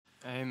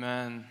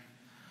Amen.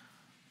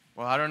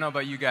 Well, I don't know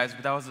about you guys,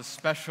 but that was a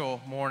special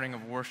morning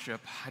of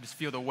worship. I just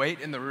feel the weight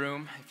in the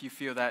room, if you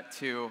feel that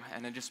too,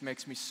 and it just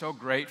makes me so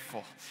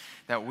grateful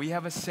that we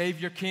have a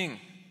Savior King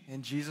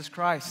in Jesus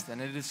Christ,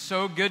 and it is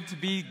so good to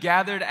be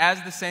gathered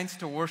as the saints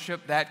to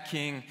worship that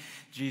King,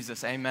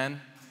 Jesus. Amen.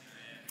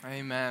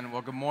 Amen.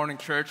 Well, good morning,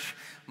 church.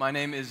 My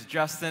name is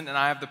Justin, and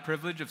I have the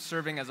privilege of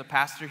serving as a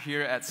pastor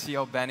here at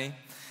CL Benny.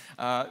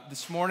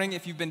 This morning,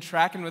 if you've been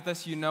tracking with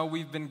us, you know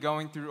we've been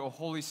going through a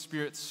Holy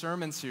Spirit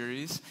sermon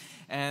series,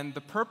 and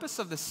the purpose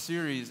of the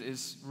series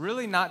is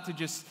really not to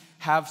just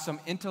have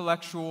some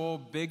intellectual,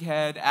 big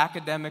head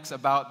academics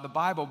about the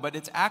Bible, but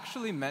it's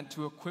actually meant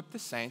to equip the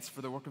saints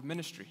for the work of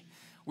ministry.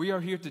 We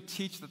are here to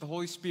teach that the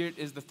Holy Spirit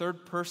is the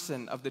third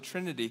person of the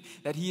Trinity,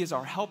 that He is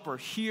our helper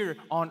here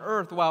on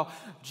earth while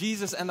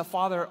Jesus and the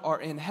Father are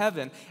in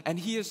heaven. And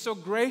He is so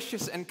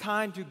gracious and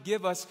kind to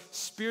give us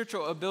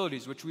spiritual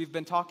abilities, which we've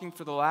been talking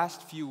for the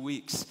last few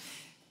weeks,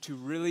 to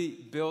really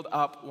build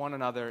up one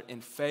another in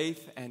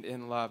faith and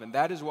in love. And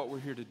that is what we're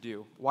here to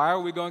do. Why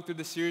are we going through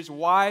this series?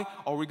 Why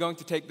are we going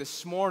to take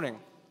this morning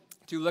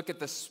to look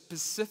at the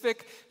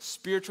specific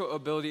spiritual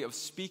ability of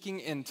speaking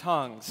in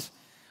tongues?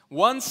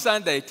 One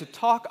Sunday to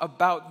talk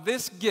about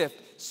this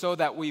gift so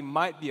that we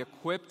might be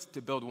equipped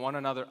to build one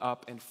another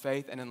up in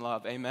faith and in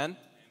love. Amen?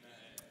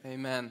 Amen.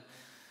 Amen.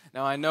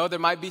 Now, I know there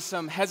might be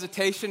some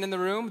hesitation in the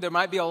room. There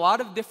might be a lot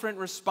of different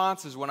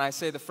responses when I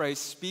say the phrase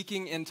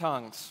speaking in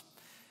tongues.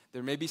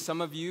 There may be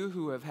some of you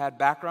who have had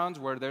backgrounds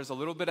where there's a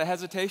little bit of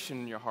hesitation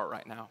in your heart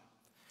right now.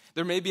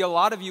 There may be a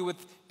lot of you with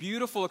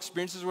beautiful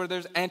experiences where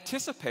there's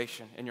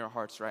anticipation in your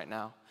hearts right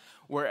now.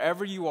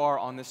 Wherever you are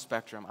on this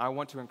spectrum, I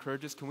want to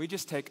encourage us, can we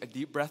just take a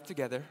deep breath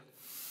together?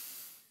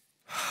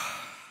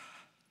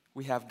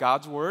 We have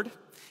God's Word,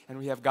 and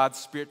we have God's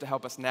Spirit to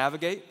help us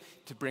navigate,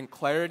 to bring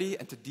clarity,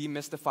 and to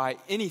demystify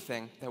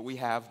anything that we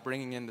have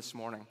bringing in this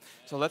morning.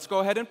 So let's go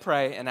ahead and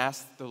pray and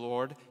ask the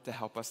Lord to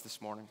help us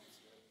this morning.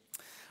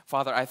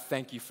 Father, I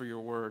thank you for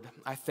your word.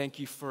 I thank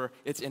you for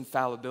its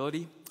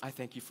infallibility. I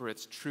thank you for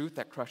its truth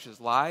that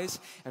crushes lies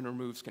and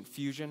removes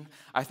confusion.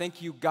 I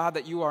thank you, God,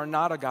 that you are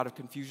not a God of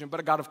confusion, but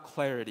a God of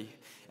clarity.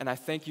 And I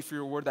thank you for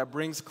your word that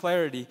brings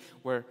clarity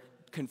where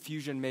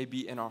confusion may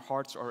be in our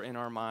hearts or in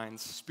our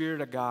minds.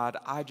 Spirit of God,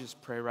 I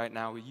just pray right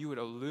now you would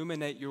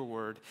illuminate your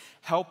word.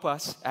 Help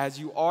us as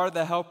you are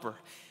the helper.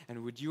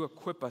 And would you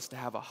equip us to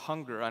have a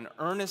hunger, an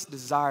earnest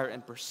desire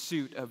and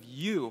pursuit of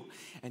you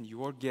and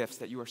your gifts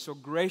that you are so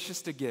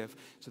gracious to give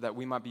so that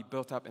we might be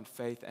built up in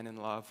faith and in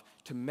love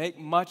to make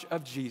much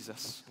of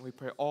Jesus. We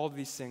pray all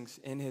these things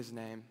in his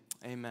name.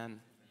 Amen.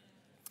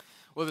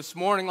 Well, this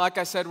morning, like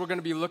I said, we're going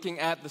to be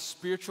looking at the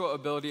spiritual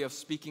ability of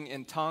speaking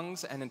in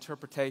tongues and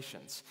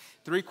interpretations.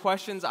 3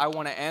 questions I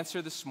want to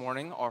answer this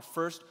morning are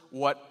first,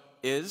 what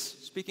is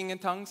speaking in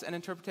tongues and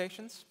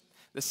interpretations?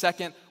 The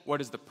second, what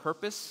is the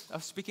purpose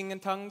of speaking in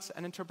tongues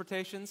and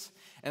interpretations?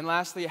 And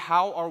lastly,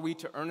 how are we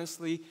to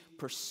earnestly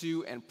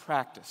pursue and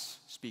practice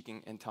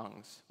speaking in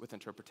tongues with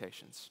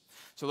interpretations?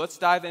 So let's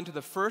dive into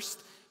the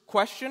first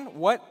question.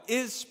 What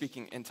is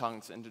speaking in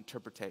tongues and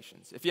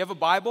interpretations? If you have a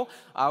Bible,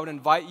 I would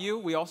invite you.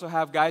 We also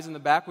have guys in the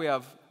back. We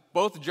have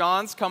both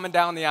Johns coming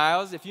down the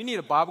aisles. If you need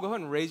a Bible, go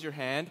ahead and raise your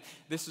hand.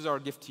 This is our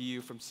gift to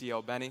you from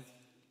CL Benny.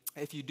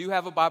 If you do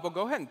have a Bible,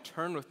 go ahead and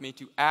turn with me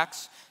to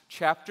Acts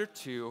chapter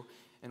 2.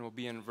 And we'll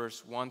be in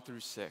verse 1 through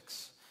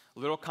 6. A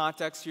little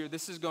context here.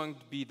 This is going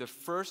to be the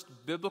first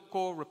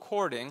biblical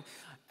recording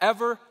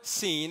ever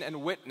seen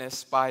and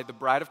witnessed by the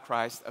bride of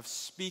Christ of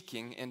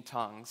speaking in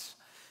tongues.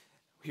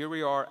 Here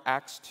we are,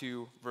 Acts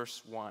 2,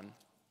 verse 1.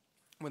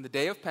 When the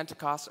day of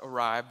Pentecost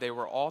arrived, they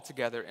were all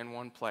together in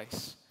one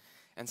place.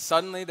 And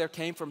suddenly there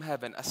came from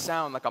heaven a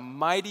sound like a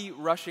mighty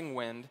rushing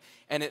wind,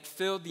 and it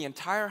filled the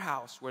entire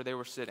house where they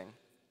were sitting.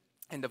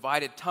 And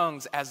divided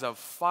tongues as of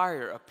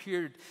fire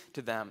appeared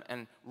to them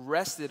and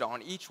rested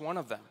on each one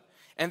of them.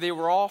 And they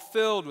were all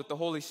filled with the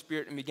Holy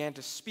Spirit and began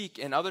to speak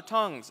in other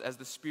tongues as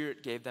the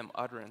Spirit gave them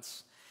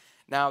utterance.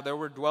 Now there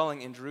were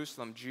dwelling in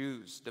Jerusalem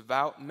Jews,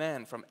 devout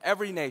men from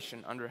every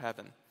nation under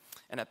heaven.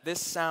 And at this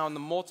sound the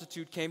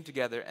multitude came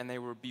together, and they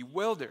were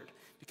bewildered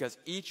because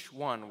each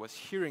one was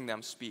hearing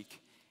them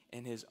speak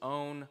in his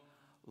own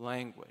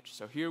language.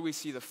 So here we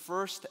see the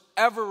first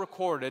ever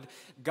recorded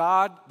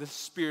God, the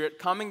Spirit,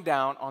 coming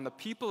down on the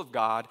people of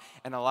God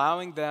and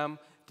allowing them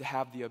to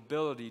have the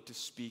ability to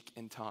speak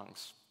in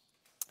tongues.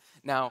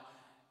 Now,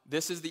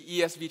 this is the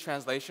ESV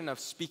translation of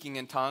speaking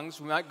in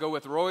tongues. We might go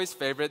with Roy's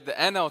favorite, the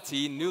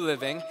NLT, New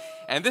Living.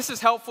 And this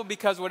is helpful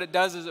because what it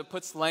does is it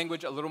puts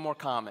language a little more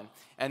common.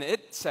 And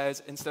it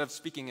says, instead of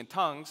speaking in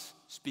tongues,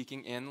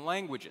 speaking in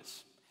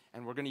languages.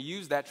 And we're going to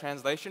use that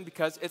translation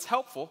because it's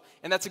helpful,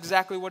 and that's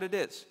exactly what it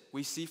is.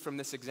 We see from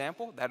this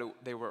example that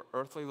they were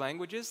earthly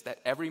languages that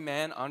every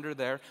man under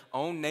their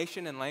own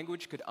nation and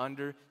language could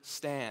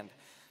understand.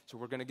 So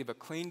we're going to give a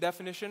clean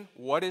definition.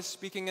 What is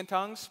speaking in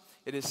tongues?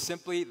 It is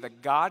simply the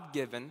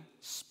God-given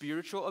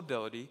spiritual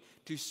ability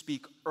to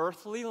speak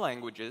earthly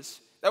languages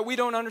that we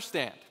don't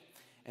understand,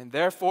 and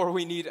therefore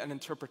we need an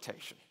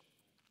interpretation.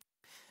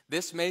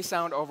 This may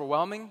sound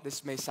overwhelming.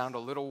 This may sound a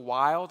little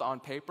wild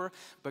on paper,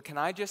 but can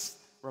I just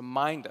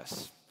remind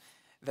us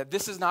that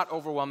this is not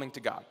overwhelming to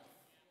God?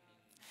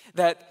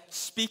 That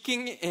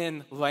speaking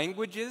in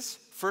languages,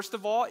 first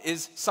of all,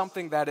 is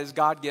something that is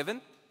God-given.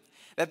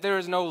 That there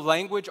is no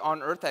language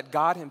on earth that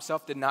God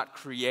himself did not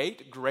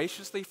create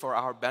graciously for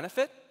our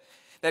benefit.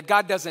 That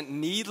God doesn't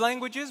need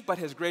languages, but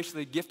has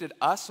graciously gifted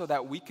us so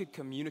that we could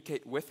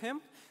communicate with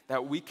him,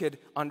 that we could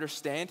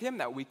understand him,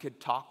 that we could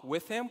talk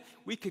with him,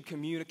 we could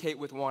communicate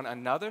with one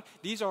another.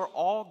 These are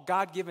all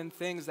God-given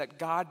things that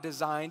God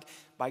designed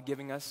by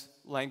giving us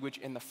language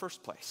in the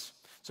first place.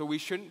 So we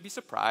shouldn't be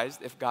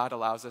surprised if God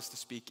allows us to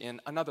speak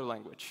in another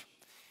language.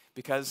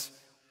 Because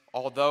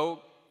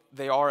although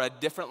they are a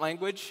different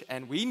language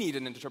and we need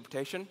an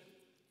interpretation,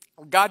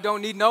 God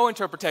don't need no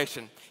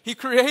interpretation. He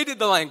created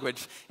the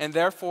language, and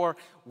therefore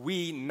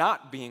we,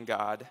 not being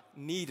God,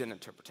 need an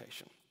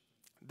interpretation.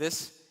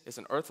 This is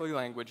an earthly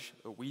language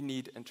that we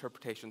need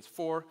interpretations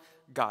for,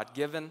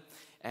 God-given,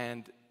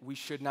 and we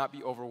should not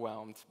be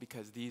overwhelmed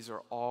because these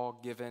are all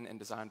given and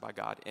designed by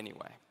God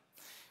anyway.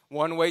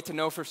 One way to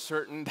know for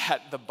certain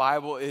that the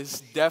Bible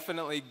is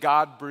definitely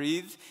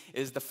God-breathed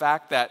is the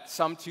fact that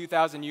some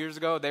 2,000 years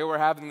ago, they were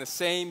having the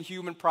same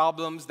human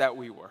problems that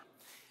we were.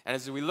 And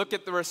as we look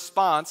at the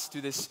response to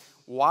this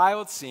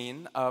wild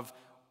scene of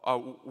a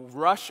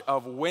rush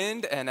of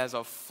wind and as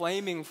of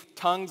flaming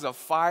tongues of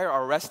fire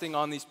are resting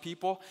on these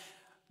people,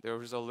 there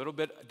was a little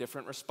bit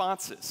different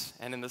responses.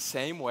 And in the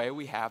same way,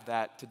 we have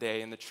that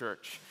today in the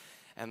church.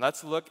 And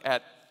let's look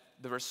at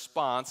the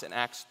response in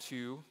Acts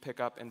 2,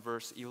 pick up in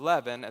verse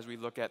 11 as we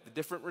look at the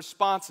different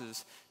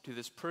responses to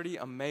this pretty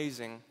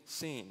amazing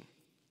scene.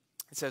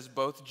 It says,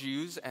 both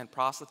Jews and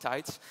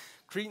proselytes,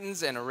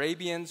 Cretans and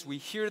Arabians, we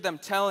hear them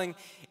telling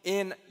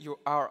in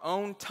our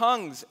own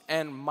tongues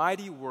and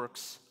mighty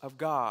works of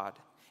God.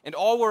 And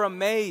all were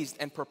amazed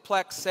and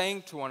perplexed,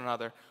 saying to one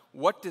another,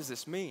 what does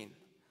this mean?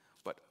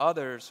 But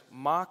others,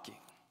 mocking,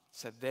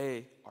 said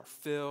they are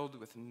filled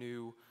with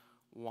new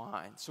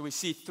wine. So we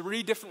see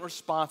three different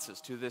responses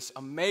to this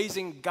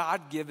amazing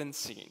God-given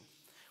scene.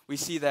 We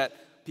see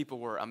that people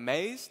were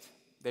amazed,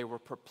 they were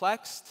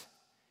perplexed,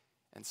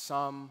 and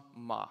some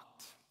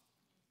mocked.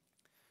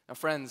 Now,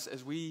 friends,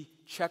 as we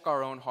check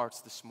our own hearts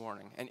this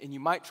morning, and you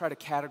might try to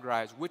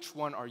categorize which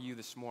one are you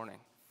this morning,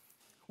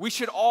 we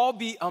should all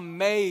be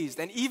amazed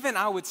and even,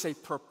 I would say,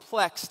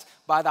 perplexed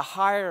by the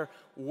higher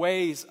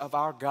ways of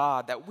our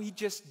God that we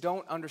just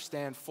don't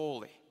understand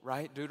fully,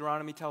 right?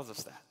 Deuteronomy tells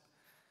us that.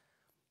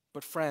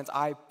 But friends,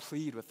 I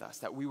plead with us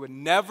that we would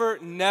never,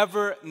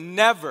 never,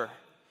 never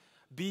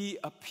be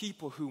a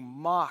people who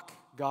mock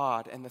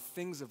God and the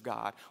things of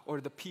God,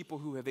 or the people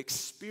who have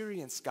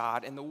experienced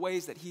God in the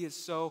ways that he has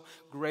so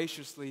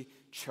graciously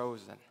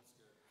chosen.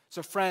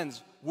 So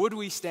friends, would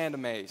we stand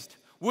amazed?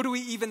 Would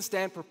we even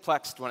stand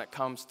perplexed when it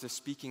comes to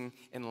speaking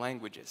in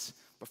languages?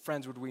 But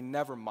friends, would we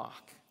never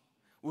mock?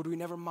 Would we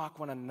never mock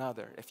one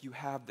another if you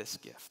have this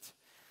gift?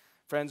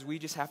 Friends, we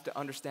just have to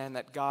understand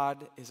that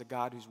God is a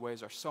God whose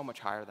ways are so much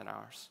higher than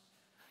ours.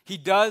 He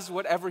does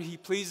whatever he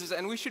pleases,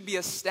 and we should be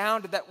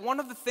astounded that one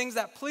of the things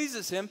that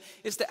pleases him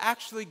is to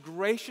actually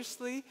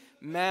graciously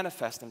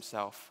manifest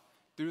himself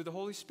through the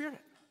Holy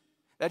Spirit.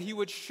 That he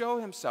would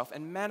show himself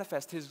and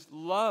manifest his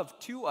love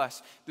to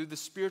us through the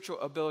spiritual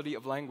ability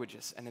of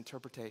languages and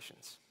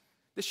interpretations.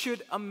 This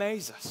should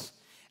amaze us.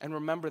 And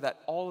remember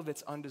that all of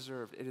it's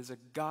undeserved. It is a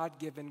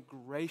God-given,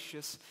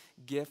 gracious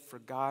gift for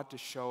God to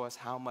show us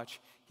how much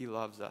he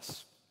loves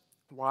us.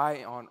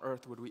 Why on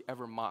earth would we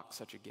ever mock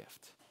such a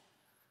gift?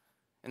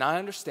 And I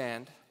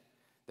understand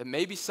that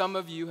maybe some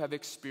of you have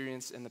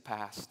experienced in the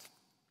past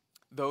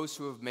those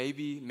who have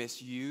maybe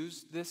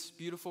misused this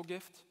beautiful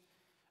gift,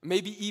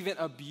 maybe even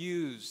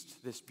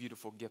abused this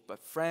beautiful gift.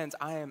 But friends,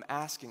 I am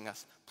asking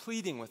us,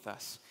 pleading with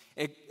us,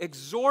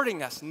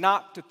 exhorting us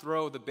not to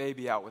throw the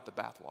baby out with the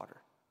bathwater.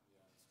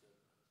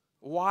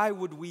 Why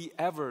would we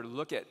ever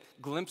look at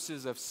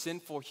glimpses of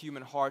sinful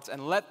human hearts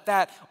and let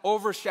that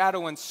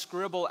overshadow and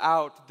scribble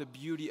out the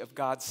beauty of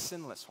God's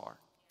sinless heart?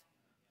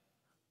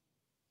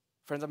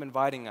 Friends, I'm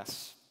inviting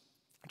us,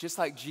 just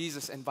like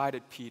Jesus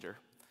invited Peter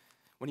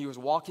when he was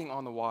walking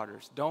on the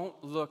waters.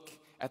 Don't look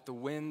at the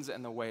winds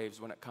and the waves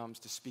when it comes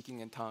to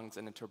speaking in tongues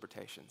and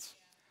interpretations.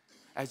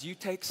 As you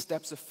take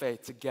steps of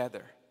faith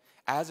together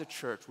as a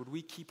church, would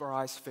we keep our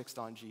eyes fixed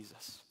on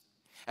Jesus?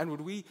 And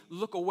would we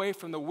look away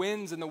from the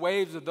winds and the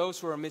waves of those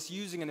who are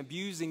misusing and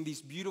abusing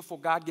these beautiful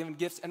God-given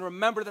gifts and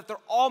remember that they're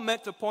all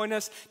meant to point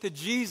us to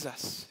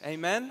Jesus?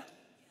 Amen?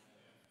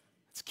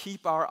 Let's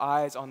keep our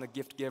eyes on the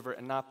gift giver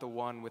and not the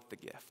one with the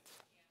gift.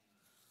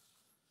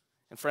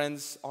 And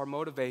friends, our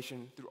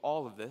motivation through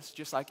all of this,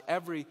 just like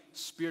every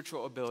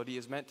spiritual ability,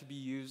 is meant to be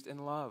used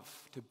in love,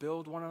 to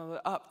build one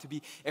another up, to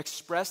be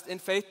expressed in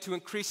faith, to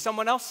increase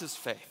someone else's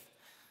faith.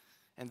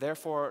 And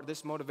therefore,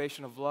 this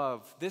motivation of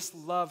love, this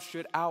love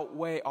should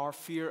outweigh our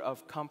fear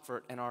of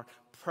comfort and our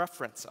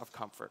preference of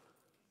comfort.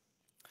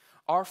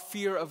 Our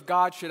fear of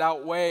God should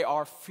outweigh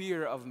our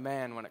fear of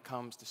man when it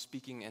comes to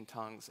speaking in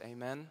tongues.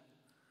 Amen?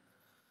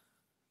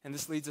 And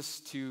this leads us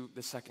to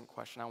the second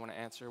question I want to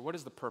answer. What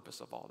is the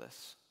purpose of all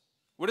this?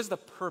 What is the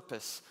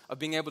purpose of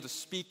being able to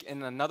speak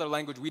in another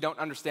language we don't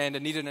understand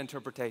and need an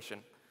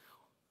interpretation?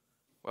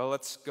 Well,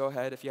 let's go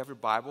ahead. If you have your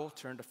Bible,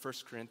 turn to 1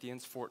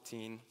 Corinthians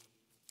 14.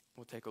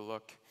 We'll take a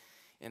look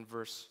in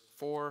verse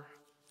 4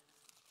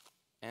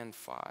 and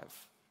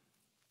 5.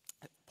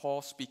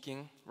 Paul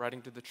speaking,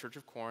 writing to the church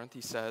of Corinth,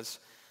 he says,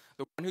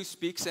 "The one who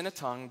speaks in a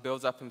tongue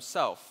builds up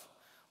himself,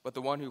 but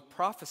the one who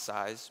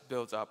prophesies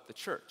builds up the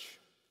church.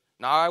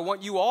 Now I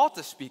want you all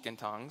to speak in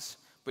tongues,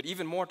 but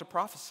even more to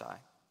prophesy.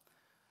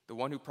 The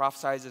one who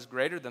prophesies is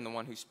greater than the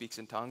one who speaks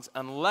in tongues,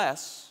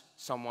 unless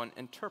someone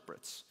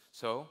interprets,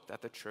 so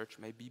that the church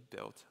may be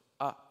built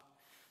up."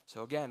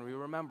 So again, we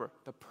remember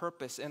the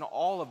purpose in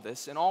all of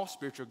this, in all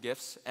spiritual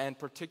gifts, and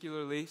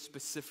particularly,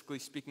 specifically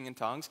speaking in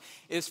tongues,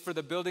 is for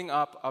the building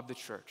up of the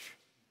church.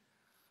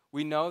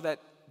 We know that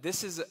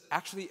this is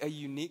actually a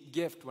unique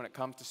gift when it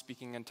comes to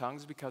speaking in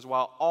tongues, because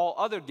while all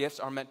other gifts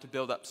are meant to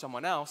build up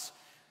someone else,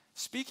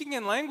 speaking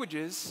in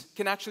languages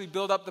can actually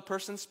build up the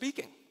person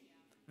speaking.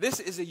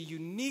 This is a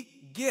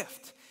unique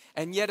gift,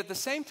 and yet at the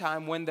same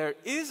time, when there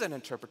is an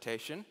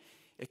interpretation,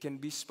 it can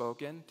be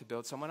spoken to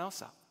build someone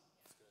else up.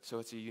 So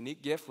it's a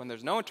unique gift. When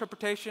there's no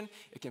interpretation,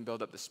 it can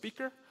build up the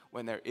speaker.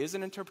 When there is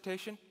an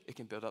interpretation, it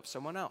can build up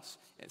someone else.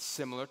 It's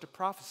similar to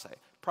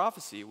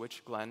prophecy,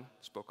 which Glenn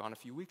spoke on a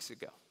few weeks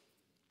ago.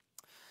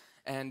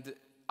 And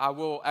I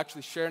will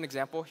actually share an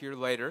example here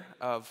later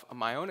of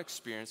my own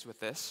experience with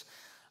this.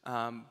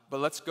 But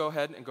let's go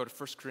ahead and go to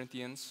 1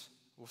 Corinthians.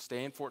 We'll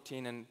stay in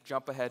 14 and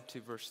jump ahead to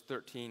verse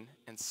 13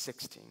 and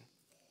 16.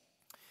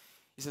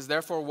 He says,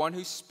 "Therefore, one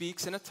who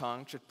speaks in a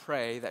tongue should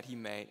pray that he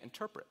may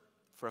interpret.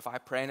 For if I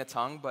pray in a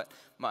tongue, but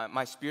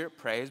my spirit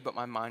prays, but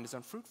my mind is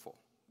unfruitful,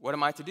 what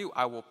am I to do?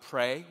 I will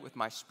pray with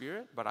my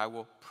spirit, but I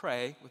will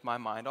pray with my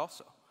mind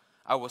also.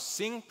 I will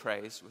sing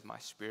praise with my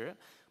spirit,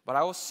 but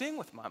I will sing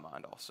with my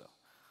mind also.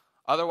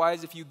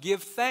 Otherwise, if you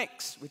give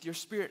thanks with your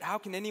spirit, how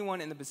can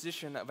anyone in the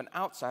position of an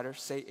outsider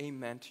say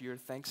amen to your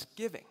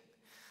thanksgiving?"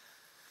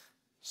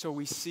 So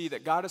we see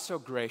that God is so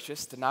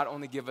gracious to not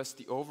only give us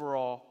the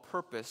overall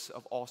purpose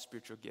of all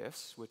spiritual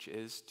gifts, which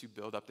is to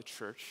build up the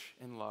church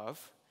in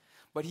love,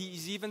 but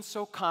he's even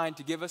so kind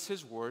to give us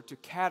his word to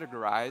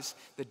categorize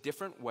the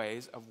different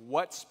ways of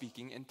what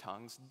speaking in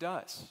tongues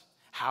does.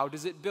 How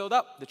does it build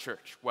up the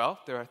church? Well,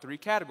 there are three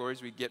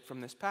categories we get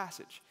from this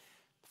passage.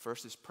 The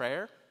first is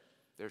prayer,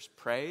 there's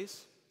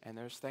praise, and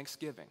there's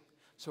thanksgiving.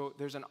 So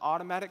there's an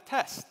automatic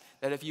test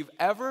that if you've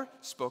ever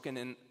spoken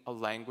in a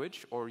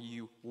language or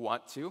you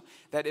want to,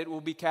 that it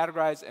will be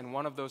categorized in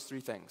one of those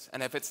three things.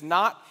 And if it's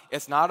not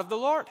of the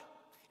Lord.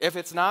 If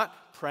it's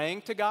not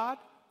praying to God,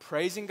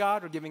 praising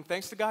God, or giving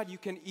thanks to God, you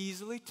can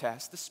easily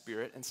test the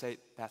Spirit and say,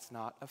 that's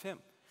not of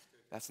him.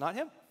 That's not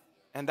him.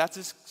 And that's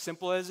as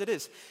simple as it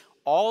is.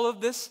 All of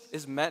this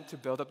is meant to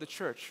build up the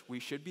church. We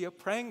should be a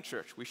praying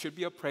church. We should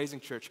be a praising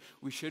church.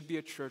 We should be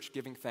a church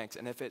giving thanks.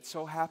 And if it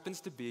so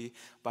happens to be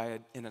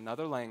in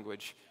another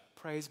language,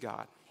 praise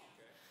God.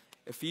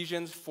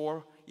 Ephesians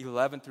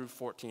 4:11 through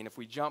 14. If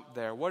we jump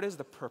there, what is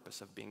the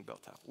purpose of being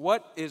built up?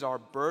 What is our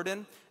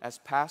burden as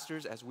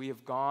pastors as we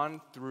have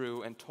gone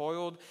through and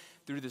toiled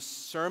through this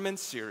sermon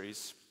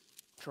series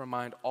to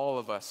remind all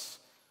of us,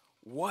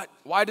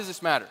 why does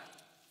this matter?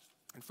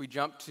 If we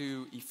jump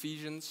to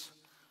Ephesians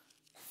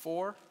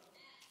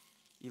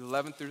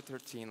 4:11 through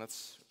 13,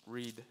 let's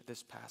read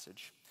this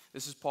passage.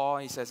 This is Paul,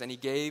 and he says, "And he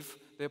gave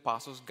the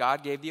apostles,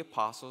 God gave the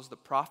apostles, the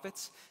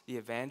prophets, the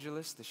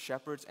evangelists, the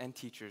shepherds, and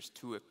teachers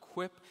to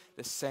equip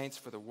the saints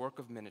for the work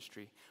of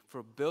ministry,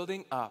 for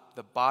building up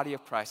the body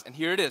of Christ." And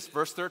here it is,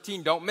 verse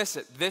 13, don't miss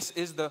it. This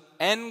is the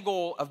end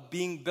goal of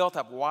being built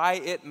up, why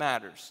it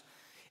matters.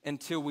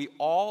 "Until we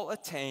all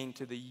attain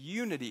to the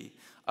unity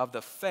of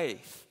the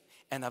faith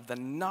and of the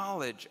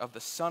knowledge of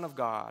the Son of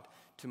God,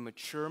 to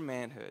mature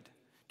manhood,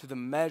 to the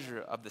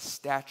measure of the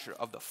stature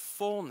of the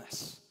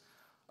fullness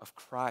of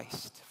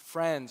Christ."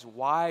 Friends,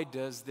 why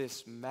does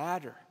this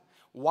matter?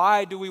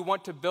 Why do we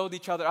want to build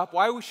each other up?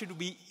 Why should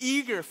we be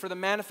eager for the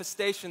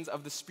manifestations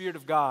of the Spirit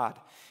of God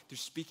through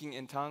speaking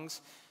in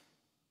tongues?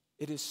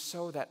 It is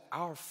so that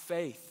our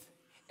faith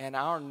and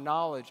our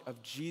knowledge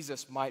of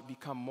Jesus might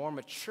become more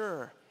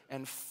mature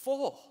and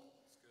full.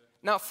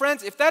 Now,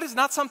 friends, if that is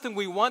not something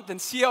we want, then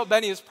CL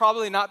Benny is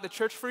probably not the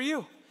church for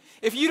you.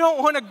 If you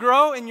don't want to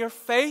grow in your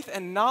faith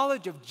and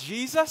knowledge of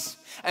Jesus,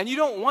 and you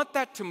don't want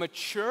that to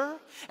mature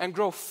and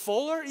grow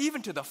fuller,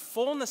 even to the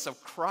fullness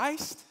of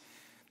Christ,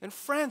 then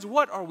friends,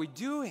 what are we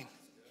doing?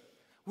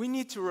 We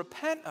need to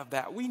repent of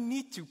that. We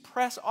need to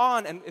press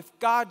on, and if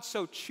God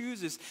so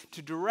chooses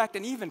to direct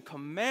and even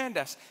command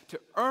us to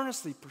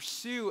earnestly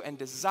pursue and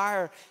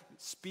desire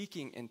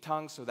speaking in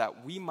tongues so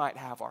that we might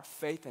have our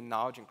faith and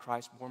knowledge in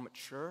Christ more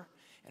mature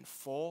and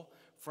full,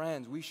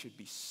 friends, we should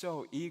be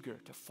so eager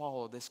to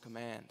follow this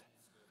command.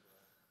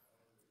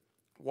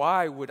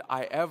 Why would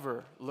I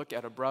ever look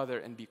at a brother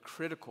and be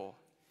critical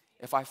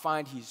if I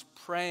find he's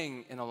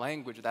praying in a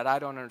language that I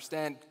don't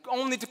understand,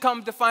 only to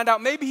come to find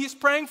out maybe he's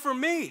praying for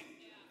me?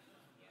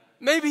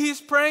 Maybe he's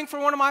praying for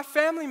one of my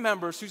family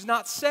members who's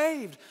not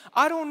saved.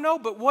 I don't know,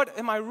 but what,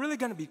 am I really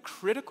going to be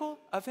critical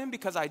of him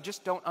because I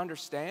just don't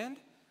understand?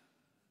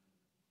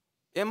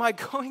 Am I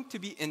going to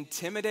be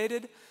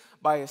intimidated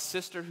by a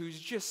sister who's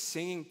just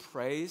singing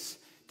praise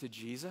to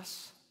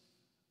Jesus?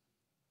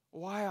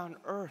 Why on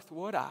earth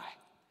would I?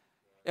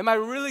 Am I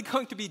really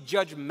going to be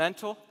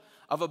judgmental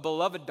of a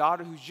beloved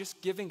daughter who's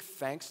just giving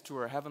thanks to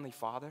her Heavenly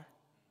Father?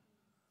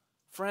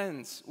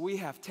 Friends, we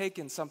have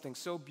taken something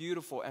so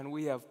beautiful and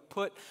we have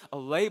put a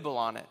label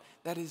on it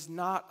that is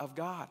not of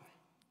God.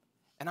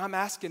 And I'm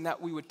asking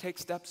that we would take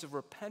steps of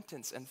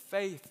repentance and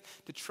faith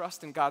to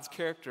trust in God's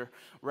character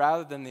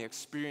rather than the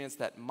experience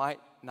that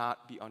might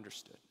not be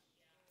understood.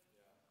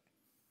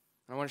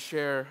 I want to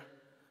share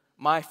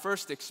my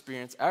first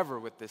experience ever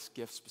with this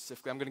gift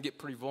specifically. I'm going to get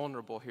pretty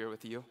vulnerable here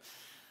with you.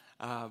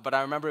 But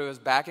I remember it was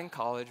back in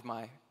college,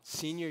 my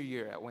senior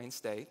year at Wayne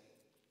State.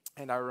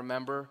 And I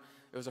remember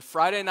it was a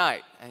Friday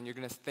night, and you're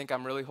going to think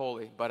I'm really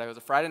holy, but it was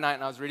a Friday night,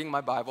 and I was reading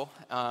my Bible,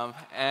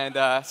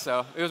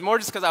 so it was more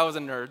just because I was a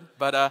nerd.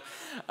 But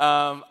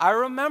I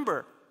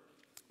remember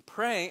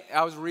praying.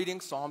 I was reading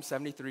Psalm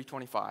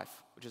 73:25,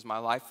 which is my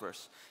life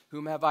verse.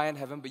 Whom have I in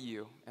heaven but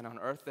you? And on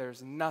earth there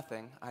is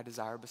nothing I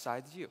desire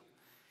besides you.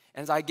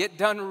 And as I get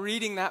done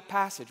reading that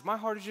passage, my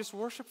heart is just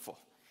worshipful,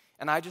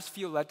 and I just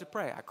feel led to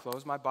pray. I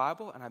close my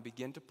Bible, and I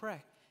begin to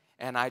pray.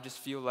 And I just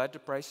feel led to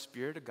pray,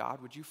 Spirit of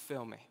God, would you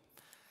fill me?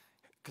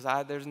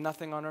 Because there's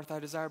nothing on earth I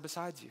desire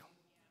besides you.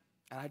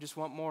 And I just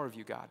want more of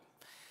you, God.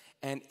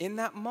 And in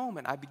that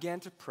moment, I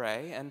began to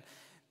pray, and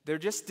there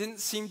just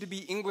didn't seem to be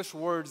English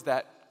words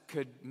that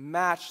could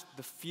match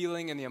the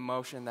feeling and the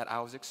emotion that I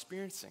was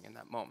experiencing in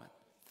that moment.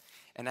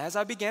 And as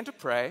I began to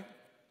pray,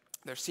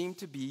 there seemed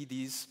to be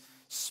these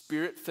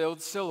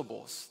Spirit-filled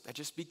syllables that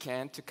just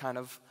began to kind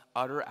of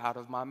utter out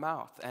of my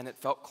mouth. And it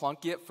felt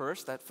clunky at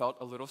first. That felt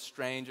a little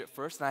strange at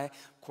first. And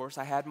of course,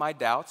 I had my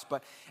doubts.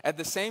 But at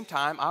the same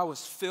time, I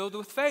was filled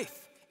with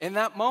faith in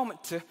that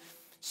moment to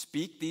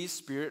speak these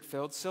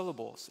Spirit-filled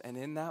syllables. And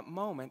in that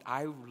moment,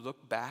 I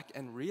looked back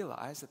and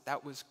realized that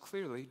that was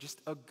clearly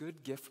just a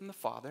good gift from the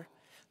Father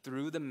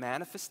through the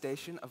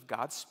manifestation of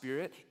God's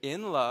Spirit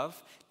in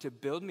love to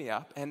build me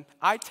up. And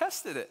I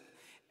tested it.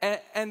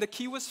 And the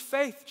key was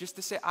faith, just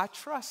to say, I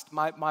trust.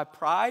 My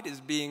pride is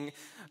being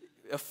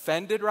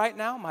offended right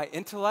now. My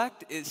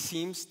intellect, it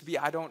seems to be,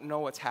 I don't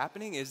know what's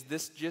happening. Is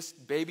this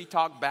just baby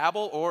talk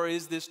babble, or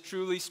is this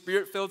truly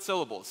Spirit-filled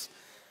syllables?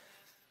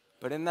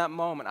 But in that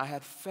moment, I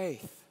had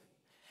faith.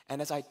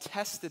 And as I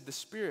tested the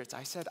spirits,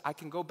 I said, I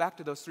can go back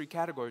to those three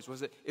categories.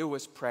 It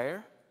was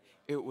prayer,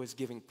 it was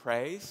giving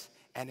praise,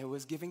 and it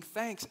was giving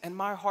thanks. And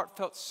my heart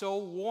felt so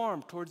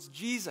warm towards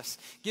Jesus,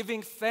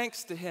 giving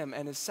thanks to him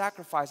and his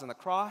sacrifice on the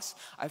cross.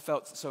 I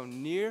felt so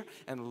near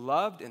and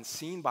loved and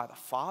seen by the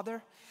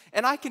Father.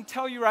 And I can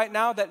tell you right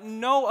now that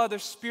no other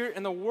spirit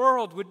in the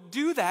world would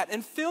do that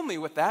and fill me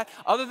with that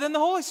other than the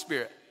Holy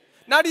Spirit.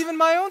 Not even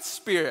my own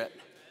spirit.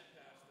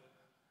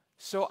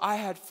 So I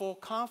had full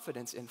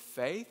confidence in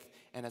faith,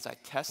 and as I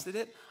tested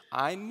it,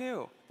 I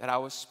knew that I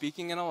was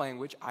speaking in a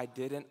language I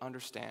didn't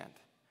understand,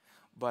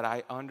 but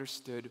I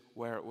understood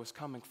where it was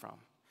coming from,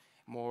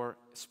 more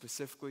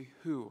specifically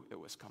who it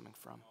was coming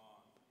from.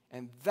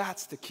 And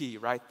that's the key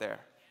right there.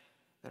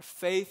 Their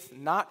faith,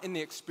 not in the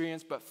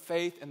experience, but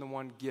faith in the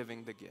one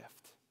giving the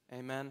gift.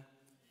 Amen?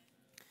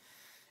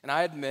 And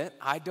I admit,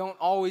 I don't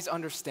always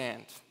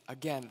understand,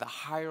 again, the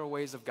higher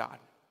ways of God.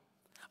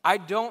 I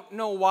don't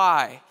know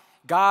why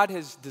God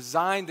has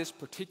designed this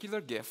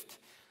particular gift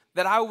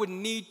that I would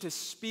need to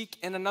speak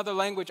in another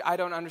language I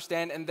don't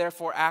understand and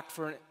therefore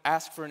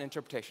ask for an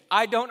interpretation.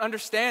 I don't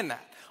understand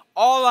that.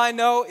 All I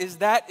know is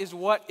that is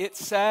what it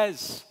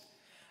says.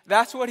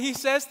 That's what he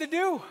says to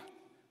do.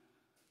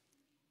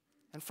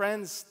 And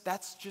friends,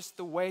 that's just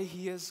the way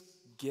he has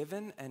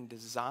given and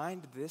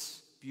designed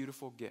this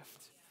beautiful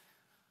gift.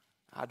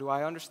 Do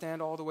I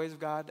understand all the ways of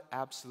God?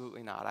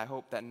 Absolutely not. I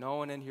hope that no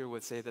one in here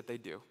would say that they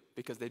do,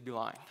 because they'd be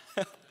lying.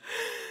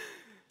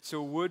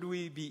 So would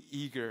we be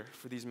eager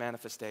for these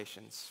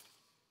manifestations?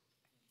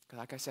 Because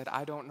like I said,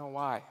 I don't know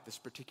why this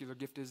particular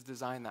gift is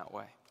designed that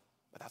way,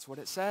 but that's what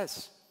it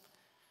says.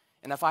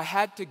 And if I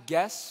had to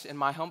guess, in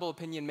my humble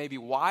opinion, maybe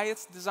why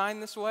it's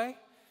designed this way,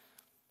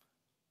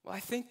 well, I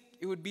think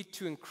it would be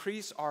to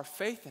increase our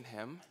faith in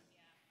him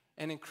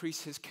and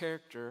increase his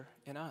character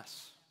in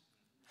us.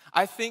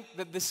 I think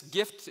that this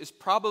gift is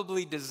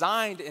probably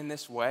designed in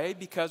this way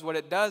because what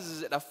it does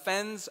is it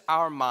offends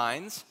our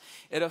minds,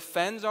 it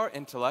offends our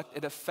intellect,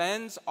 it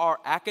offends our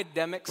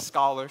academic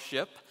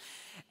scholarship,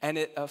 and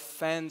it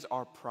offends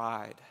our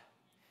pride.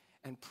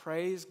 And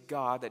praise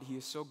God that he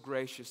is so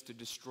gracious to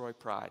destroy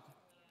pride.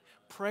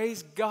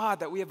 Praise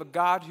God that we have a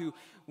God who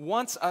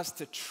wants us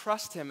to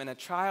trust him in a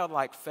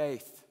childlike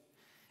faith.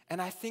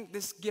 And I think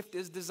this gift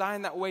is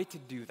designed that way to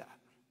do that.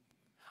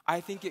 I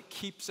think it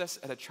keeps us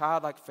at a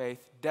childlike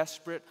faith,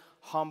 desperate,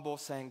 humble,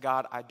 saying,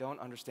 God, I don't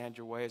understand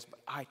your ways, but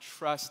I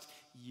trust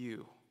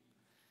you.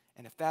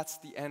 And if that's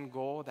the end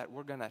goal, that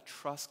we're going to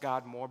trust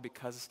God more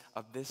because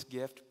of this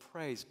gift,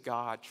 praise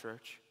God,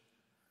 church.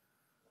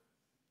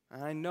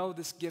 And I know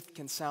this gift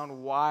can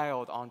sound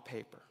wild on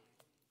paper.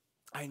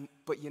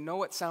 But you know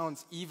what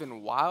sounds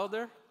even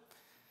wilder?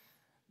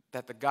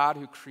 That the God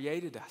who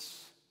created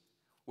us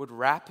would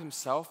wrap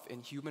himself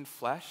in human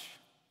flesh,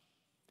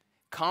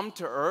 come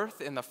to earth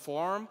in the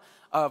form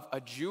of a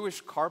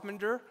Jewish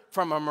carpenter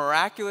from a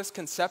miraculous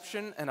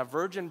conception and a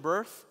virgin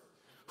birth,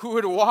 who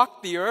would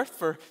walk the earth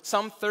for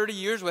some 30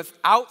 years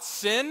without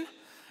sin.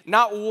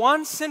 Not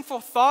one sinful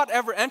thought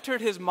ever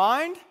entered his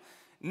mind,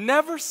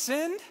 never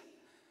sinned,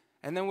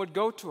 and then would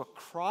go to a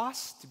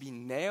cross to be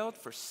nailed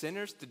for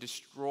sinners to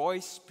destroy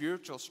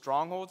spiritual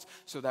strongholds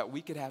so that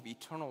we could have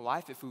eternal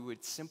life if we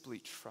would simply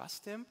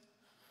trust him.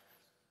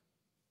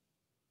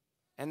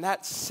 And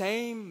that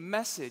same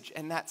message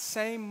and that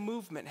same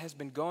movement has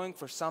been going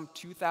for some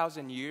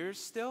 2,000 years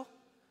still.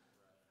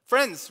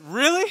 Friends,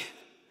 really?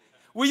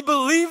 We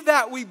believe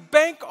that. We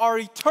bank our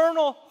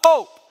eternal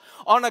hope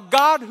on a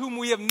God whom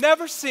we have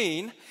never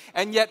seen,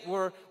 and yet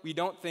we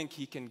don't think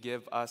he can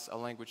give us a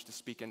language to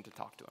speak in to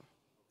talk to him.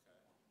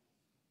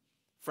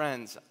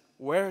 Friends,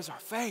 where is our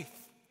faith?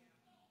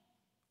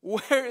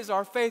 Where is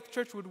our faith?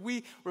 Church, would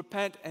we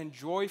repent and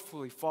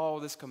joyfully follow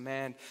this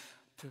command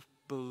to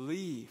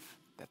believe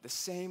that the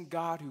same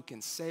God who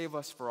can save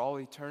us for all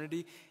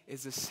eternity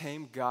is the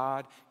same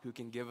God who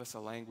can give us a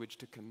language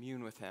to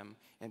commune with him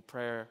in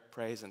prayer,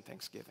 praise, and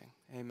thanksgiving.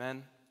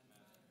 Amen.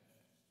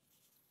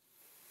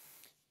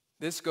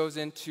 This goes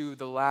into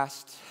the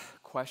last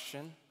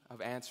question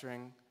of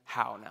answering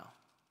how now.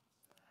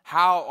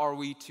 How are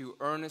we to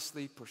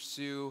earnestly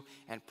pursue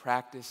and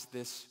practice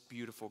this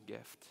beautiful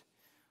gift?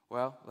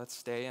 Well, let's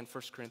stay in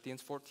 1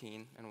 Corinthians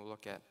 14, and we'll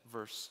look at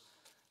verse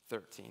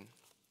 13.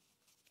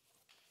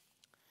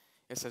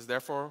 It says,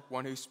 therefore,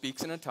 one who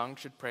speaks in a tongue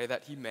should pray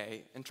that he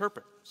may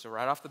interpret. So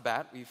right off the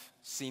bat, we've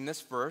seen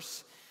this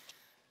verse.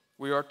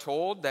 We are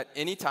told that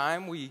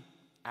anytime we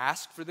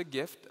ask for the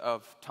gift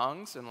of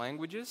tongues and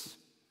languages,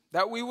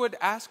 that we would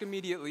ask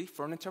immediately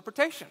for an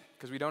interpretation,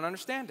 because we don't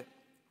understand it.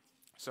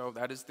 So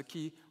that is the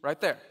key right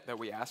there, that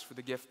we ask for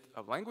the gift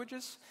of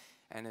languages,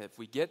 and if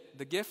we get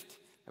the gift,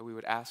 that we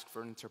would ask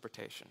for an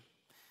interpretation.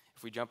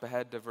 If we jump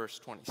ahead to verse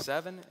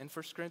 27 in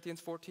 1 Corinthians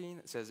 14,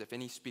 it says, if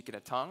any speak in a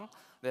tongue,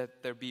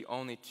 that there be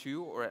only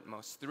 2 or at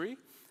most 3,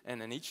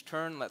 and in each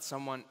turn let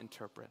someone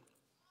interpret.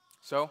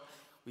 So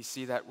we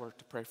see that we're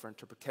to pray for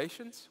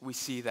interpretations. We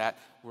see that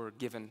we're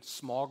given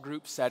small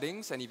group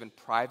settings and even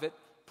private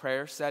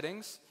prayer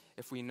settings.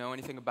 If we know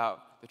anything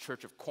about the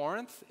church of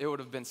Corinth, it would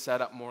have been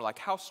set up more like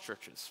house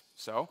churches.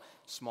 So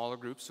smaller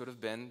groups would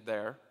have been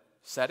their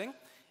setting,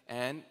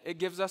 and it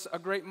gives us a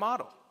great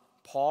model.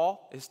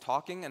 Paul is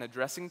talking and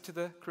addressing to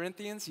the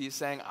Corinthians. He is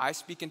saying, I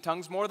speak in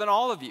tongues more than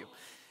all of you.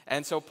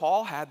 And so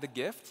Paul had the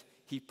gift.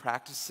 He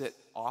practiced it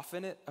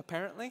often,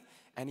 apparently,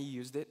 and he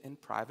used it in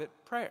private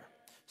prayer.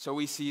 So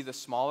we see the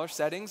smaller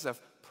settings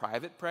of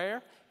private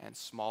prayer and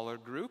smaller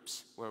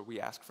groups where we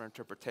ask for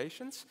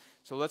interpretations.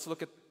 So let's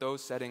look at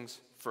those settings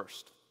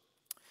first.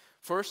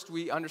 First,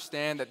 we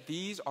understand that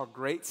these are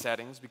great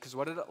settings because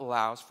what it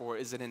allows for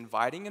is an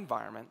inviting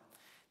environment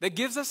that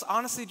gives us,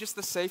 honestly, just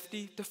the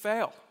safety to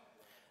fail.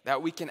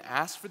 That we can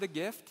ask for the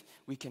gift,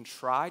 we can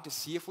try to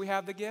see if we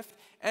have the gift,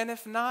 and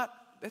if not,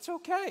 it's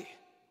okay.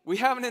 We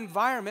have an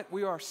environment,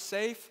 we are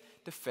safe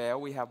to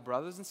fail. We have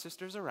brothers and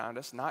sisters around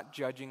us, not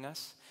judging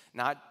us,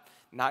 not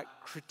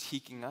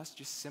critiquing us,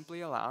 just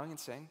simply allowing and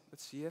saying,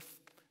 let's see if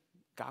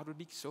God would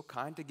be so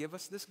kind to give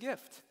us this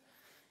gift.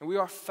 And we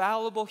are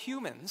fallible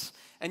humans,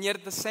 and yet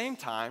at the same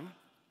time,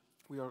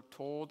 we are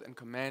told and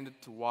commanded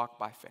to walk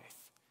by faith.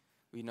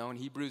 We know in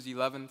Hebrews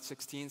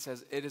 11:16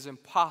 says, it is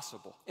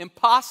impossible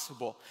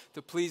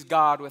to please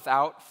God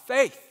without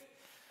faith.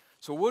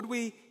 So would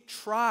we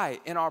try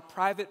in our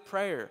private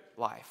prayer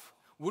life?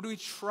 Would we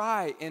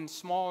try in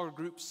smaller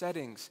group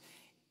settings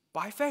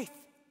by faith?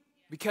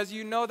 Because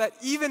you know that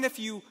even if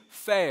you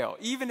fail,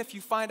 even if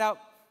you find out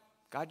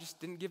God just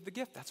didn't give the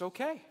gift, that's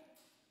okay.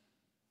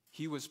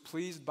 He was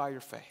pleased by your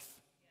faith.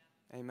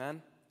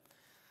 Amen?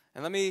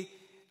 And let me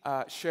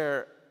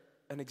share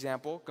an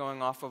example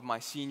going off of my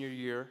senior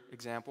year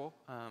example,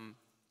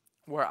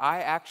 where I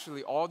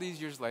actually, all these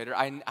years later,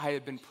 I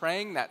had been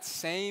praying that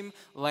same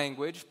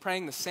language,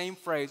 praying the same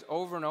phrase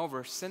over and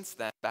over since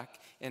then, back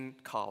in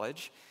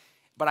college,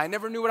 but I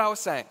never knew what I was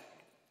saying.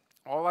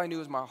 All I knew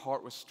is my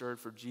heart was stirred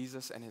for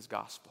Jesus and his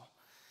gospel.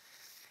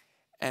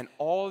 And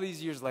all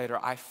these years later,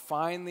 I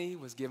finally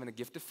was given a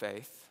gift of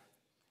faith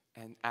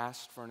and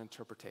asked for an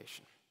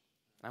interpretation.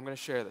 I'm going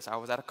to share this. I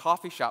was at a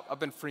coffee shop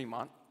up in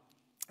Fremont,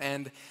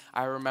 and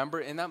I remember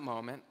in that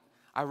moment,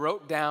 I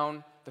wrote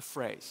down the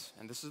phrase,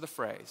 and this is the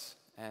phrase,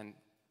 and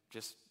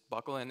just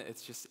buckle in,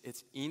 it's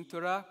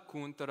intura,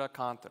 kuntura,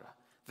 kantura.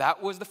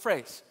 That was the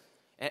phrase.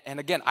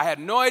 And again, I had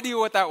no idea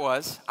what that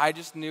was. I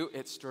just knew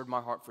it stirred my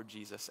heart for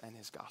Jesus and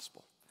his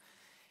gospel.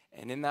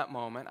 And in that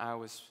moment,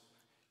 I'm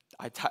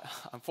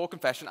full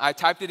confession, I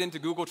typed it into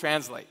Google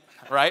Translate,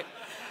 right?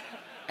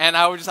 And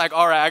I was just like,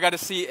 all right, I got to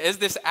see, is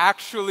this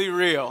actually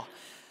real?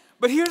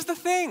 But here's the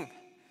thing.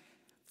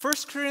 1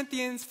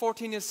 Corinthians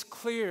 14 is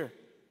clear.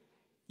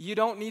 You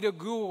don't need a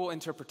Google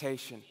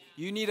interpretation.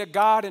 You need a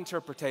God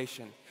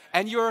interpretation.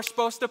 And you're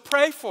supposed to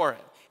pray for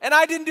it. And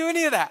I didn't do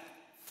any of that.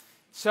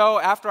 So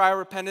after I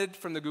repented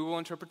from the Google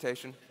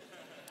interpretation,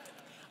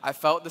 I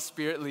felt the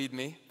Spirit lead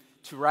me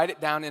to write it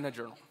down in a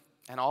journal.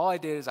 And all I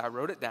did is I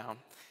wrote it down,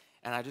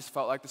 and I just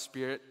felt like the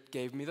Spirit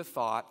gave me the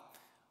thought,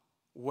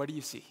 what do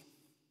you see?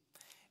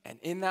 And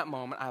in that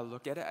moment, I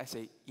look at it, I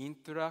say,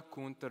 intra,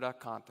 contra,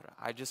 contra.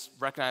 I just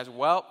recognize,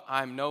 well,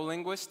 I'm no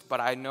linguist, but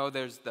I know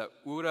there's the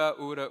ura,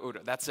 ura,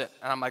 ura. That's it.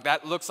 And I'm like,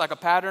 that looks like a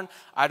pattern.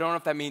 I don't know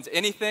if that means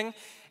anything.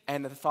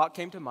 And the thought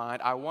came to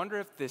mind, I wonder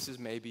if this is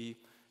maybe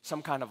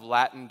some kind of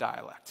Latin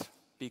dialect.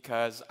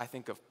 Because I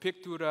think of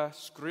pictura,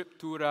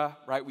 scriptura,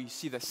 right? We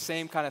see the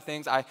same kind of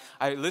things. I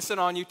listen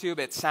on YouTube.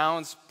 It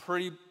sounds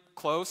pretty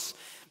close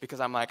because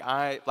I'm like,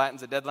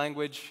 Latin's a dead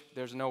language.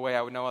 There's no way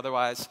I would know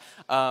otherwise.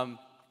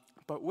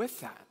 But with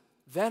that,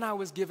 then I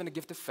was given a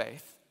gift of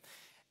faith,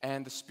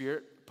 and the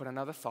Spirit put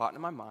another thought into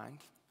my mind.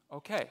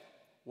 Okay,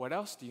 what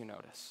else do you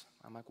notice?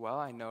 I'm like, well,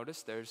 I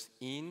noticed there's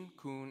in,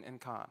 kun,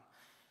 and kan.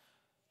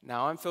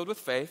 Now I'm filled with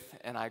faith,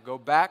 and I go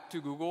back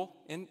to Google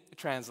and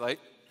translate.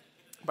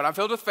 But I'm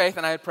filled with faith,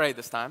 and I had prayed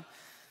this time.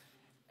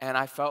 And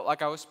I felt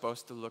like I was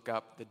supposed to look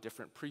up the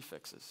different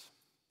prefixes.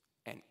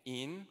 And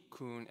in,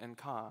 kun, and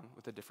kan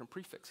with the different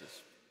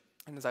prefixes.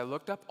 And as I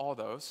looked up all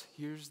those,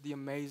 here's the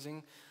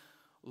amazing,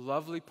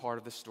 lovely part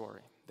of the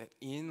story. That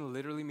in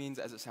literally means,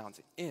 as it sounds,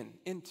 in,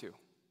 into.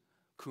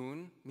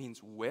 Kun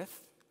means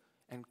with,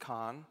 and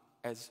kan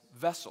as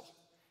vessel.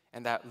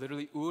 And that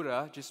literally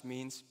ura just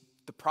means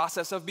the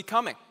process of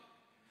becoming.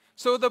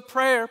 So the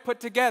prayer put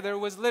together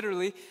was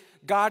literally,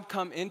 God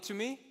come into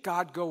me,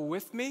 God go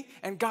with me,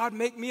 and God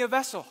make me a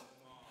vessel.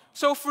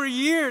 So for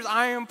years,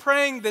 I am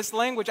praying this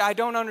language I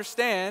don't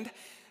understand.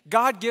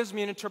 God gives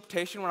me an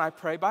interpretation when I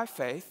pray by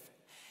faith.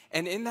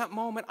 And in that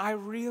moment, I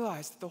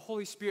realized that the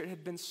Holy Spirit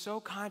had been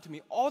so kind to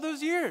me all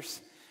those years.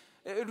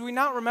 Do we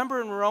not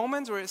remember in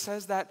Romans where it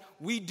says that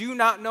we do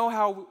not know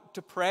how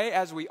to pray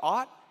as we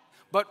ought,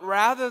 but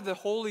rather the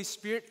Holy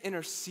Spirit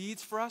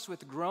intercedes for us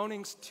with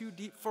groanings too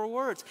deep for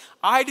words.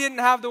 I didn't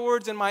have the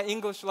words in my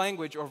English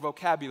language or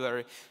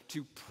vocabulary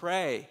to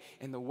pray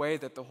in the way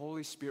that the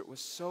Holy Spirit was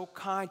so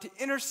kind to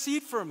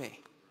intercede for me.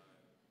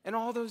 And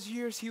all those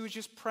years, he was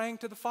just praying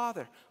to the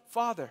Father.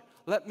 Father,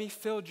 let me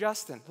fill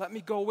Justin. Let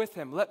me go with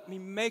him. Let me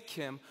make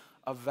him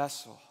a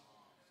vessel.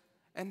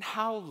 And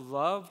how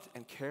loved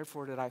and cared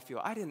for did I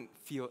feel? I didn't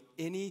feel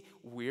any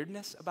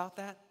weirdness about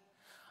that.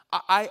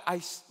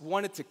 I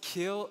wanted to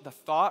kill the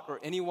thought or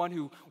anyone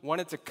who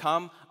wanted to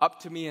come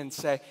up to me and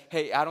say,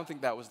 hey, I don't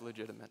think that was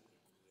legitimate.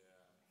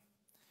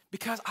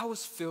 Because I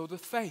was filled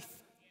with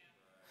faith.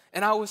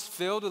 And I was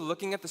filled with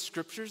looking at the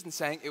scriptures and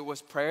saying it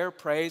was prayer,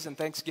 praise, and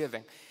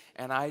thanksgiving.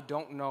 And I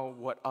don't know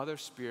what other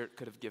spirit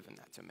could have given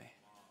that to me.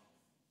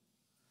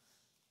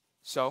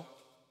 So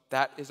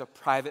that is a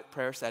private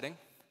prayer setting.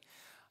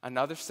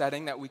 Another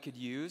setting that we could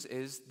use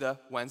is the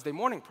Wednesday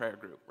morning prayer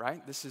group,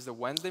 right? This is the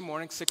Wednesday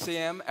morning, 6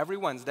 a.m. every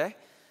Wednesday,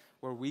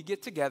 where we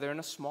get together in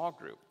a small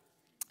group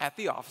at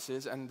the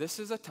offices, and this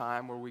is a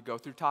time where we go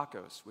through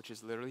tacos, which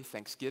is literally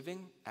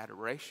thanksgiving,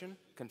 adoration,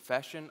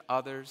 confession,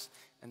 others,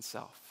 and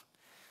self.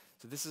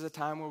 So this is a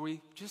time where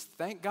we just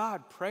thank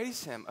God,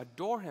 praise him,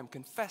 adore him,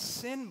 confess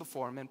sin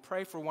before him, and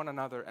pray for one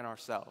another and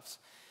ourselves.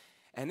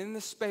 And in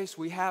this space,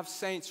 we have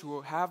saints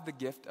who have the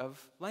gift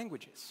of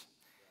languages.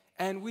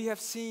 And we have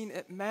seen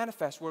it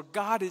manifest where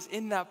God is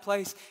in that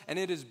place, and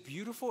it is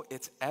beautiful,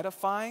 it's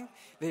edifying.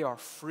 They are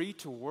free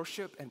to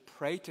worship and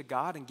pray to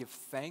God and give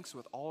thanks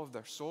with all of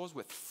their souls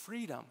with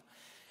freedom.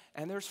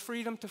 And there's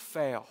freedom to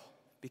fail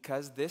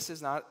because this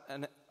is not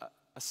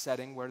a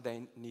setting where there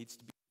needs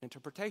to be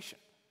interpretation.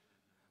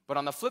 But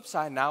on the flip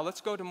side now,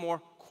 let's go to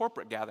more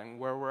corporate gathering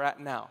where we're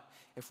at now.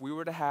 If we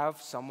were to have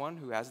someone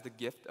who has the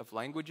gift of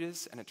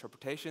languages and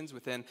interpretations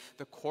within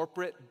the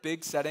corporate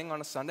big setting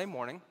on a Sunday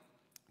morning,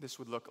 this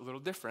would look a little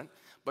different,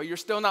 but you're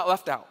still not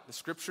left out. The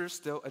scriptures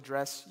still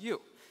address you.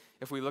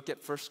 If we look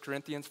at 1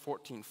 Corinthians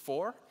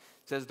 14:4, it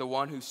says, the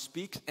one who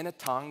speaks in a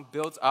tongue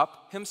builds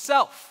up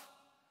himself.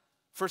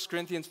 1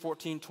 Corinthians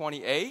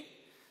 14:28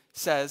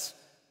 says,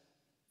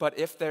 but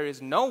if there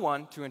is no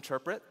one to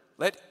interpret,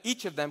 let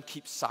each of them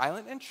keep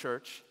silent in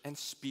church and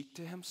speak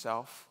to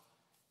himself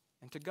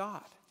and to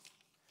God.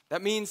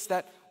 That means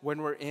that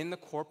when we're in the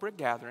corporate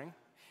gathering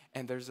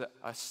and there's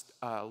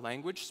a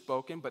language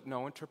spoken but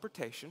no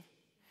interpretation,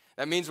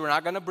 that means we're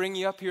not going to bring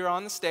you up here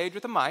on the stage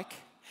with a mic.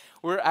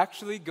 We're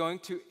actually going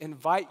to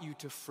invite you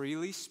to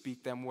freely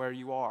speak them where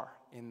you are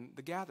in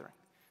the gathering.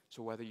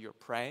 So whether you're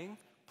praying,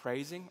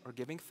 praising, or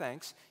giving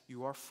thanks,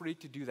 you are free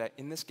to do that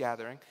in this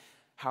gathering.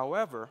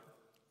 However,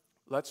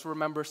 let's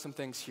remember some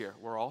things here.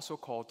 We're also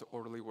called to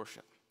orderly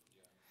worship.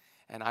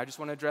 And I just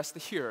want to address the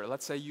hearer.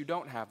 Let's say you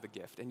don't have the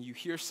gift, and you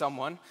hear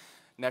someone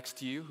next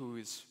to you who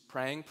is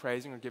praying,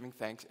 praising, or giving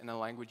thanks in a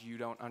language you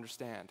don't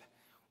understand.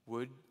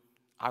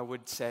 I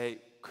would say,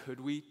 could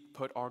we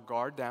put our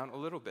guard down a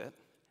little bit,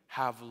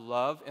 have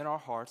love in our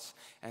hearts,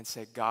 and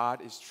say,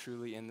 God is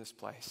truly in this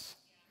place.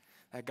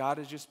 That God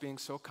is just being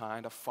so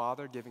kind, a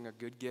father giving a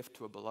good gift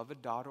to a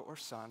beloved daughter or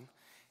son,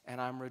 and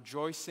I'm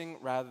rejoicing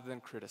rather than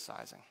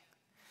criticizing.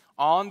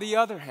 On the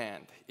other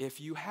hand,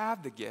 if you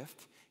have the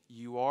gift,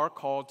 you are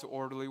called to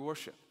orderly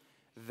worship.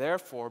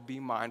 Therefore, be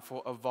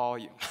mindful of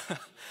volume.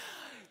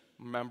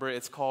 Remember,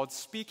 it's called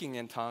speaking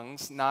in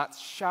tongues, not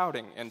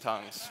shouting in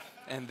tongues.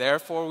 And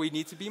therefore, we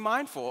need to be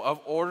mindful of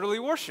orderly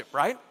worship,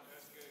 right?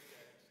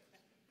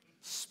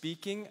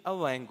 Speaking a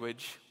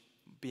language,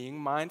 being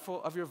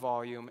mindful of your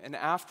volume, and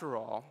after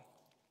all,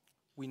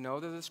 we know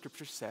that the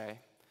scriptures say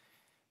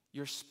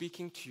you're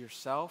speaking to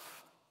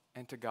yourself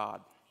and to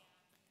God.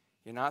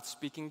 You're not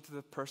speaking to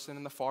the person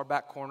in the far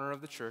back corner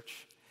of the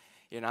church.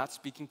 You're not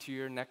speaking to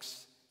your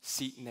next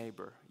seat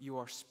neighbor. You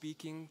are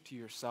speaking to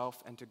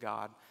yourself and to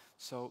God.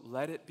 So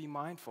let it be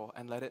mindful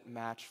and let it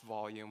match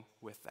volume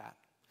with that.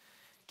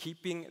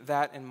 Keeping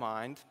that in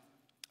mind,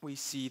 we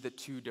see the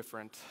two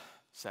different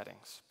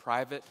settings,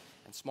 private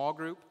and small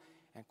group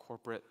and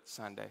corporate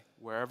Sunday.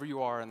 Wherever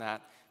you are in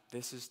that,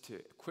 this is to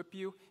equip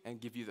you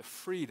and give you the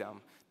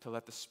freedom to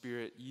let the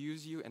Spirit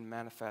use you and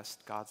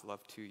manifest God's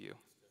love to you.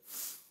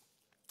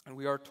 And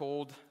we are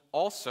told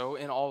also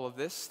in all of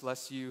this,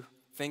 lest you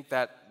think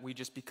that we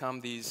just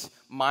become these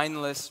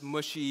mindless,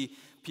 mushy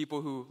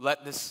people who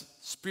let this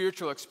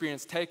spiritual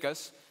experience take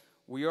us,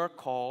 we are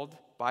called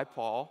by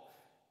Paul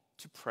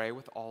to pray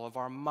with all of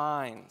our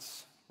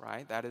minds,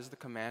 right? That is the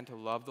command to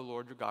love the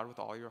Lord your God with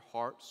all your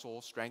heart,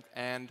 soul, strength,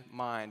 and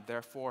mind.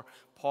 Therefore,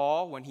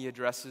 Paul, when he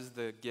addresses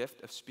the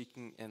gift of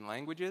speaking in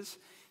languages,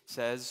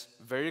 says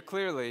very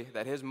clearly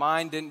that his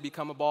mind didn't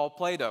become a ball of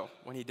Play-Doh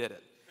when he did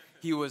it.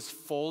 He was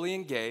fully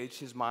engaged,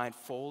 his mind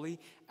fully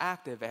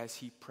active as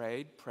he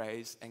prayed,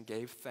 praised, and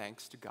gave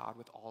thanks to God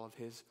with all of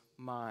his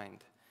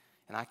mind.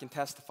 And I can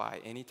testify,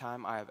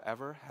 anytime I have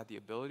ever had the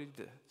ability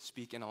to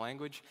speak in a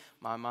language,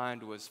 my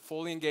mind was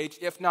fully engaged,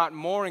 if not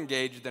more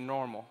engaged than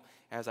normal,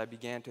 as I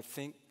began to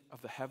think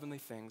of the heavenly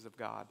things of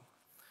God.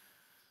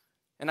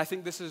 And I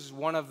think this is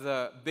one of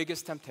the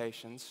biggest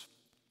temptations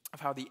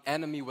of how the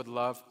enemy would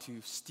love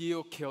to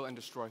steal, kill, and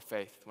destroy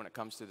faith when it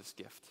comes to this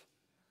gift.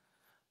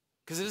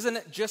 Because isn't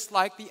it just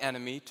like the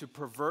enemy to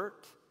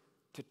pervert,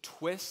 to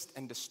twist,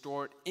 and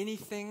distort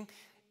anything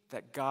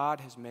that God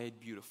has made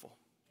beautiful?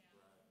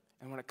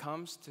 And when it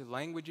comes to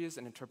languages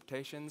and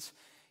interpretations,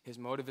 his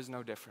motive is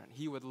no different.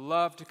 He would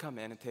love to come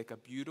in and take a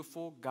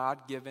beautiful,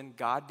 God-given,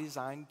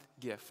 God-designed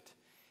gift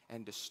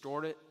and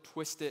distort it,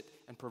 twist it,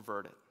 and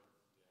pervert it.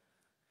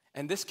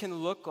 And this can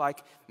look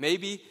like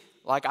maybe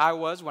like I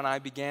was when I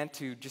began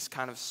to just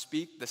kind of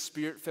speak the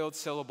Spirit-filled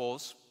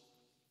syllables,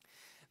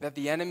 that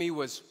the enemy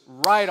was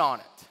right on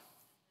it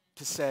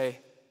to say,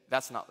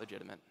 that's not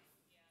legitimate.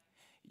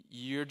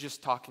 You're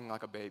just talking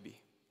like a baby.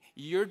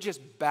 You're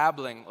just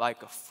babbling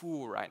like a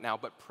fool right now,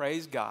 but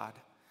praise God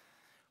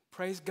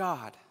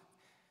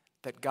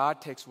that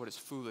God takes what is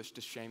foolish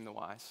to shame the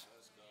wise.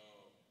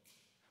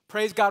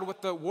 Praise God,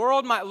 what the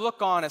world might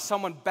look on as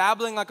someone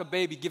babbling like a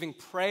baby, giving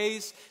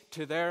praise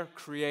to their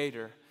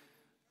Creator.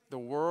 The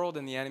world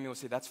and the enemy will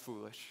say, that's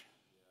foolish.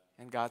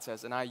 And God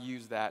says, and I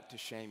use that to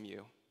shame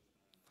you.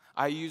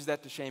 I use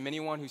that to shame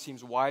anyone who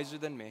seems wiser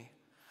than me.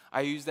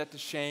 I use that to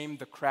shame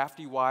the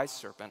crafty, wise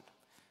serpent,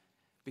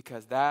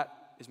 because that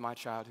is my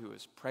child who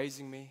is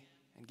praising me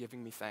and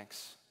giving me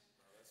thanks.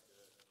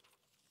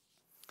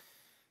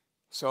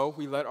 So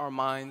we let our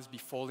minds be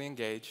fully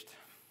engaged.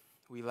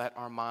 We let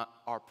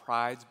our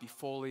prides be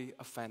fully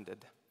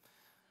offended.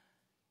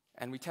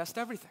 And we test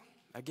everything.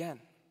 Again,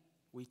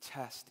 we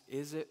test.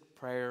 Is it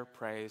prayer,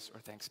 praise, or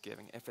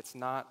thanksgiving? If it's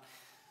not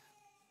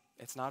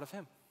of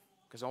him.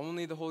 Because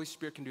only the Holy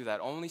Spirit can do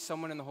that. Only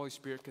someone in the Holy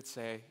Spirit could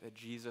say that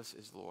Jesus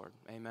is Lord.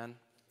 Amen?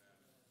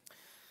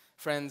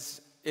 Friends,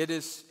 it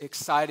is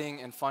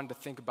exciting and fun to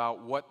think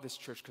about what this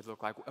church could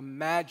look like.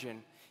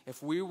 Imagine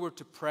if we were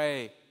to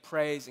pray,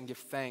 praise, and give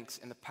thanks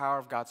in the power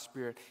of God's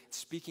Spirit,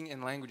 speaking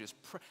in languages.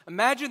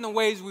 Imagine the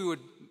ways we would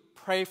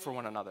pray for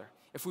one another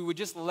if we would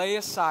just lay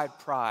aside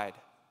pride.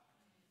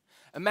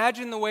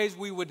 Imagine the ways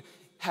we would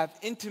have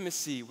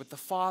intimacy with the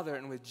Father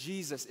and with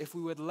Jesus if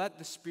we would let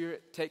the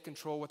Spirit take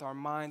control with our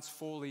minds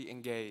fully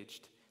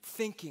engaged,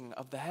 thinking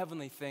of the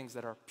heavenly things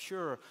that are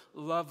pure,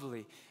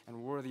 lovely,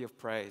 and worthy of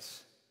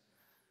praise.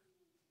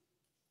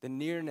 The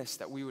nearness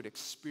that we would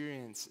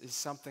experience is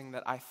something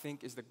that I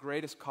think is the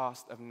greatest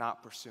cost of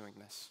not pursuing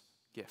this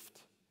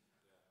gift.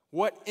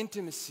 What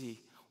intimacy,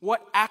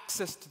 what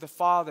access to the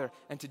Father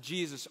and to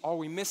Jesus are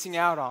we missing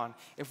out on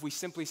if we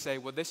simply say,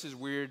 well, this is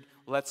weird,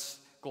 let's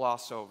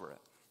gloss over it?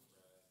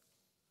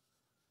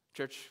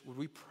 Church, would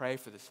we pray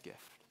for this gift?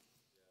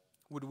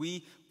 Would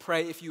we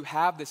pray if you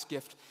have this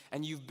gift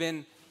and you've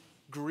been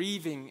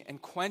grieving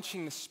and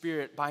quenching the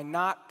Spirit by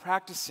not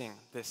practicing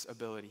this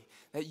ability,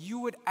 that you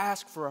would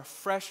ask for a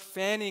fresh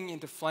fanning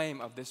into flame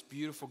of this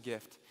beautiful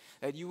gift,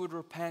 that you would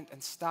repent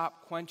and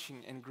stop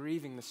quenching and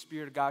grieving the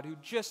Spirit of God who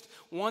just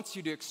wants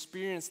you to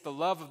experience the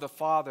love of the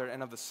Father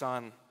and of the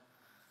Son,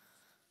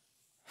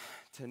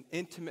 to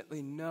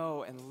intimately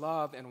know and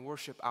love and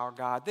worship our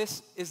God.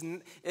 Is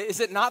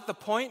it not the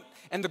point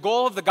and the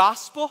goal of the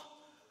gospel?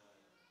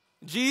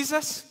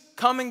 Jesus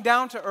coming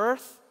down to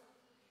earth,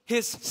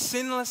 his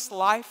sinless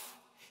life,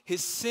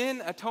 his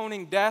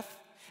sin-atoning death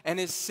and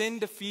his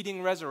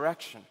sin-defeating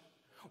resurrection?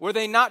 Were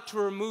they not to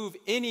remove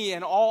any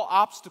and all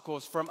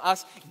obstacles from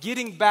us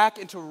getting back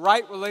into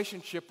right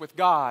relationship with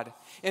God,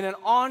 in an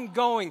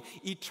ongoing,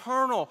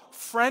 eternal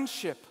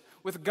friendship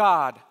with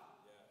God?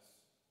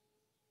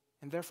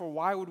 And therefore,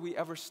 why would we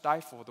ever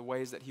stifle the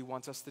ways that he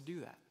wants us to do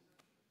that?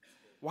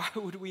 Why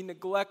would we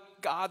neglect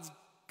God's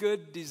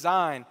good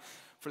design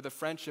for the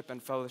friendship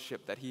and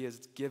fellowship that he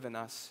has given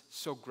us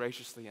so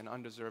graciously and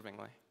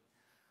undeservingly?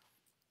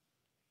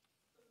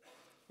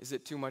 Is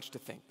it too much to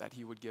think that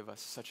he would give us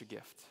such a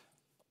gift?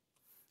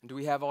 And do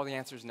we have all the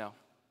answers? No.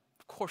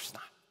 Of course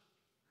not.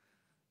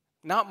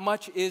 Not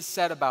much is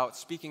said about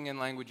speaking in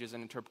languages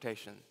and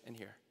interpretation in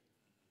here.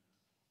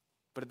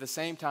 But at the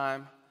same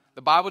time,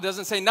 the Bible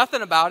doesn't say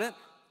nothing about it,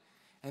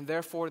 and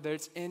therefore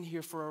it's in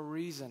here for a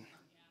reason.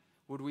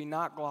 Would we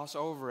not gloss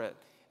over it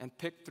and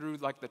pick through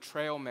like the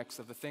trail mix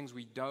of the things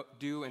we don't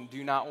do and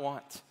do not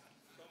want?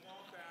 Come on,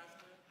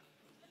 Pastor.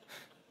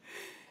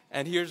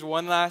 And here's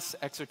one last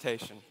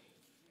exhortation,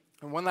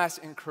 and one last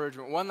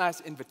encouragement, one last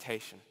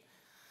invitation.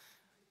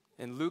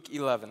 In Luke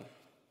 11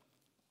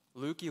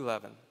 through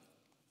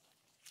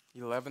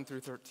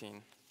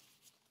 13,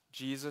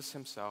 Jesus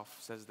himself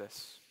says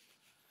this: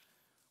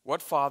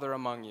 "What father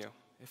among you,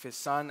 if his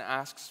son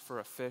asks for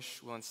a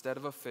fish, will instead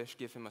of a fish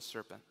give him a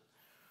serpent?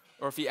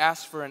 Or if he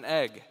asks for an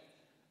egg,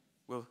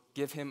 will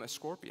give him a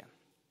scorpion?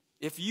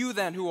 If you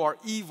then, who are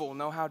evil,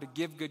 know how to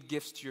give good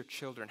gifts to your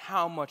children,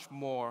 how much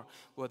more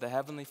will the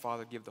Heavenly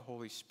Father give the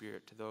Holy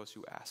Spirit to those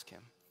who ask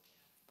him?"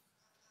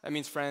 That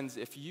means, friends,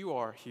 if you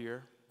are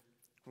here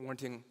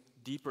wanting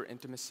deeper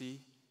intimacy,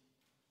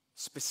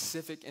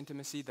 specific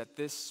intimacy that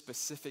this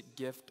specific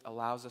gift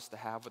allows us to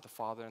have with the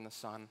Father and the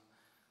Son,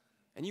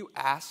 and you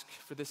ask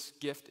for this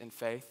gift in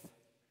faith,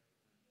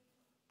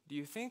 do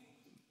you think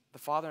the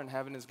Father in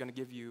heaven is going to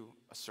give you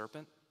a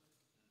serpent?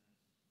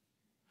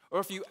 Or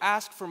if you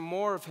ask for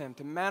more of him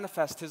to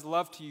manifest his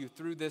love to you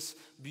through this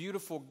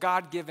beautiful,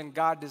 God-given,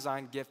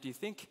 God-designed gift, do you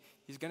think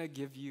he's going to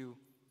give you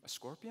a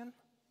scorpion?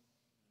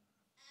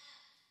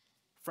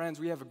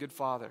 Friends, we have a good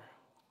Father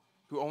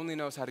who only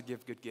knows how to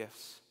give good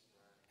gifts.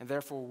 And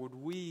therefore, would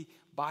we,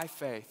 by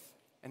faith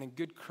and in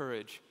good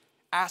courage,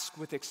 ask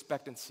with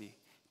expectancy,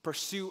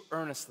 pursue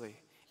earnestly,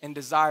 and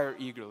desire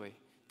eagerly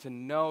to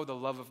know the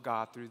love of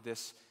God through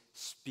this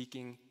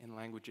speaking in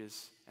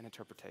languages and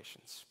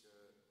interpretations?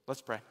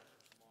 Let's pray.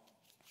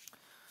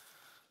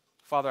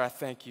 Father, I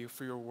thank you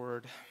for your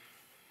word.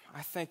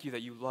 I thank you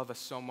that you love us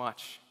so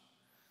much,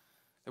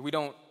 that we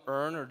don't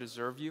earn or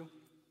deserve you,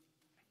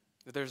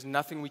 that there's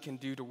nothing we can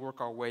do to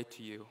work our way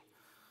to you,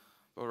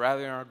 but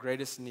rather in our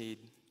greatest need,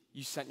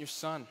 you sent your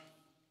Son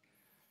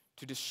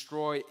to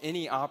destroy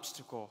any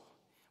obstacle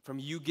from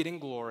you getting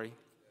glory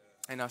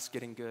and us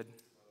getting good.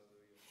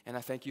 And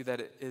I thank you that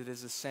it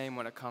is the same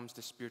when it comes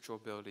to spiritual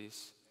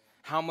abilities.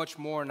 How much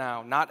more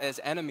now, not as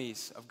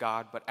enemies of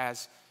God, but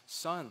as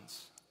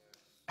sons,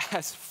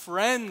 as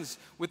friends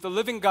with the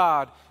living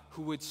God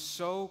who would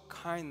so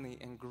kindly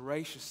and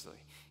graciously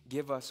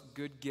give us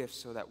good gifts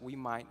so that we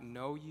might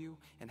know you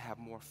and have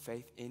more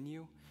faith in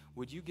you.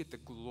 Would you get the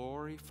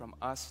glory from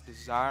us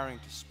desiring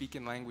to speak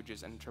in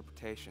languages and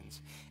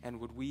interpretations?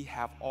 And would we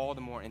have all the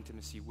more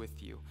intimacy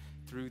with you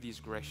through these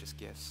gracious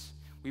gifts?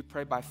 We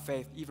pray by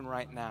faith, even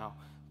right now,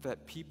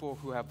 that people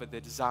who have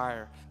the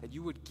desire, that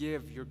you would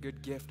give your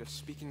good gift of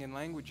speaking in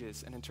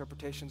languages and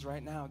interpretations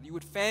right now. You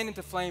would fan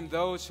into flame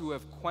those who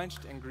have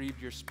quenched and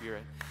grieved your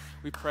spirit.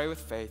 We pray with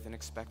faith and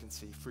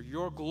expectancy for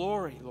your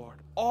glory, Lord.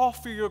 All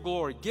for your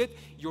glory. Get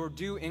your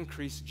due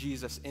increase,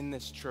 Jesus, in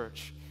this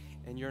church.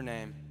 In your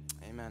name,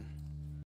 amen.